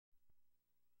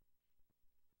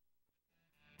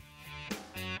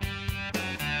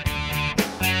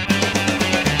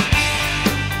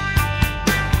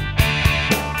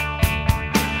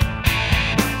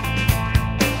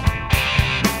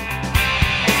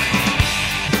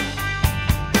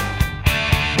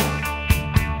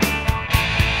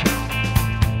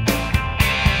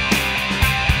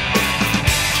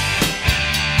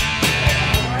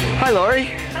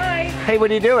Hey, what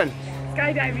are you doing?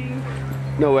 Skydiving.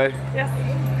 No way.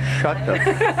 Yes. Shut the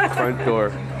front door.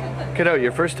 Get out,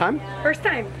 your first time? First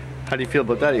time. How do you feel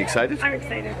about that? Are you excited? I'm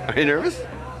excited. Are you nervous?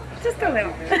 Just a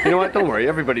little. You know what? Don't worry.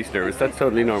 Everybody's nervous. That's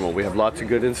totally normal. We have lots of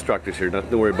good instructors here. Nothing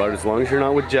to worry about. As long as you're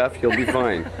not with Jeff, you'll be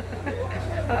fine.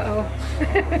 Uh-oh.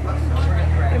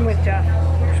 I'm with Jeff.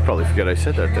 You should probably forget I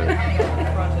said that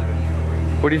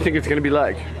then. What do you think it's going to be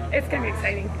like? It's going to be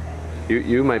exciting.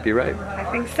 You might be right. I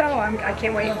think so. I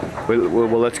can't wait.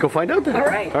 Well, let's go find out then. All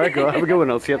right. All right, go. Have a good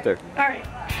one. I'll see you up there. All right.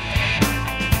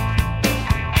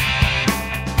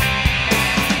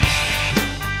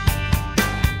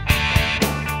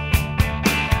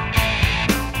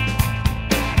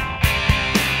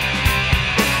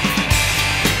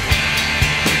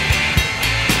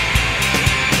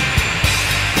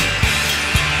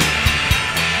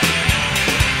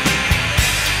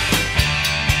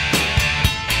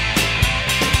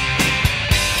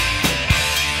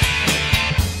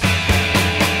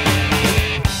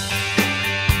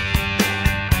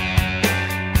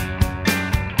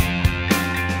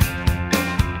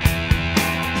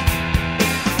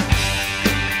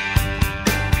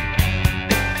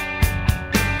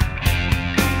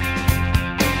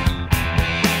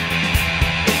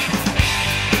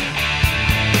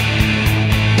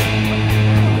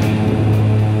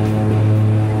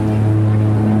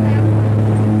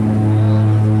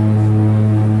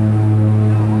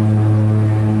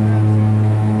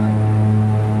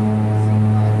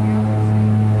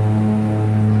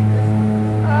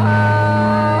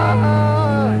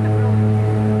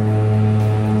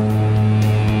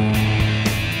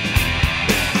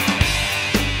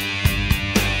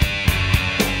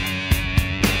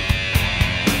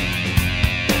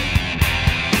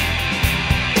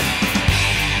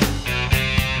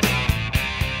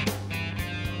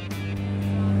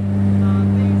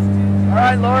 All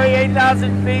right, Laurie,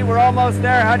 8,000 feet. We're almost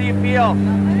there. How do you feel?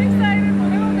 I'm excited. I'm a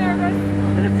little nervous.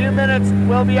 In a few minutes,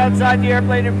 we'll be outside the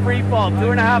airplane in free fall.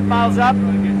 2.5 miles up,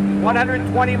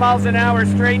 120 miles an hour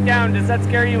straight down. Does that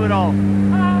scare you at all?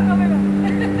 A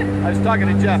little. I was talking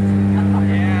to Jeff.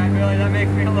 Yeah, really, that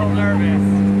makes me a little nervous.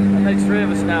 That makes 3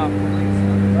 of us now.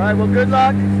 All right, well, good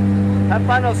luck. Have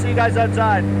fun. I'll see you guys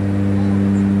outside.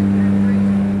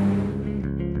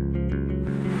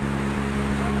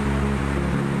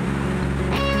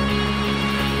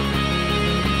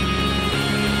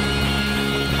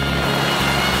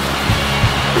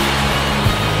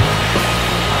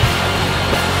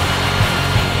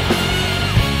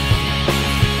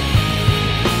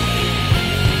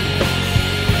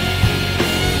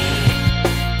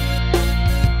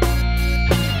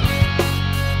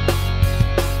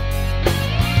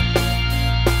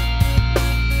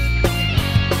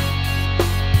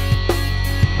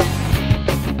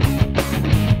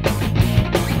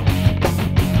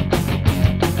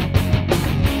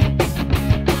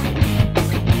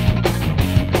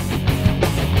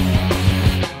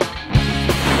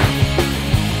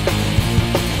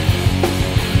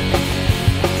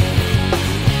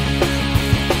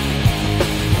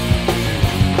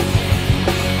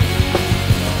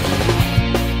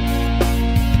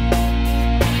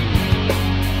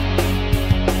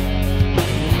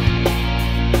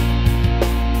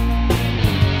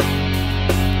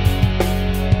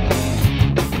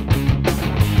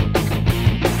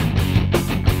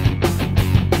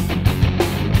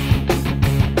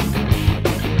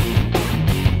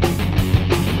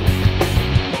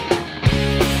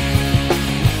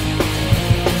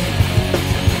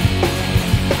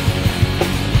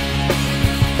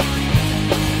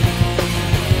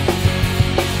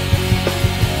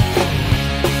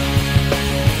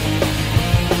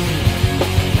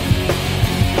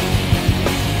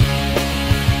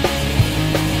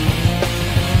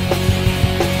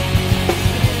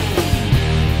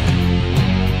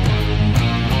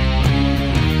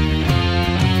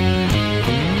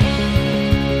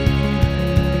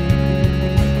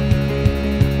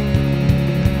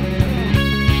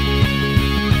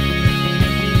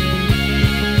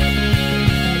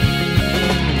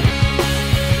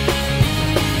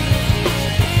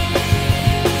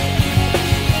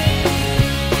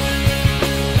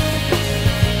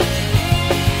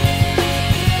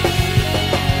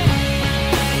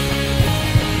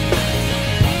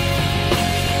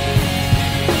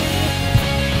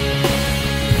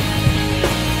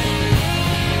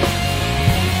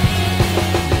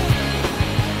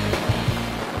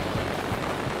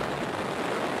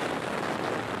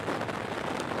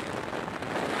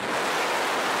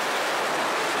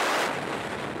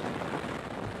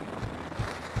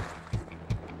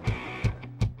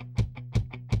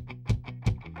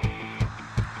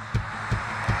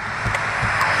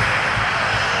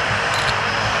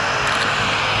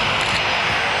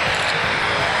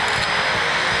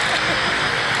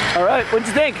 All right, what'd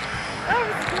you think? That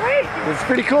was great. It's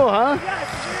pretty cool, huh? Yes,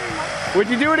 very much. Would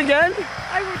you do it again?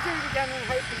 I would do it again in a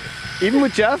heartbeat. Even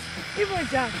with Jeff? Even with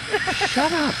Jeff.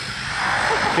 Shut up.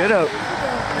 Get out.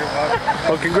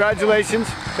 Well, congratulations.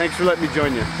 Thanks for letting me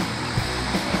join you.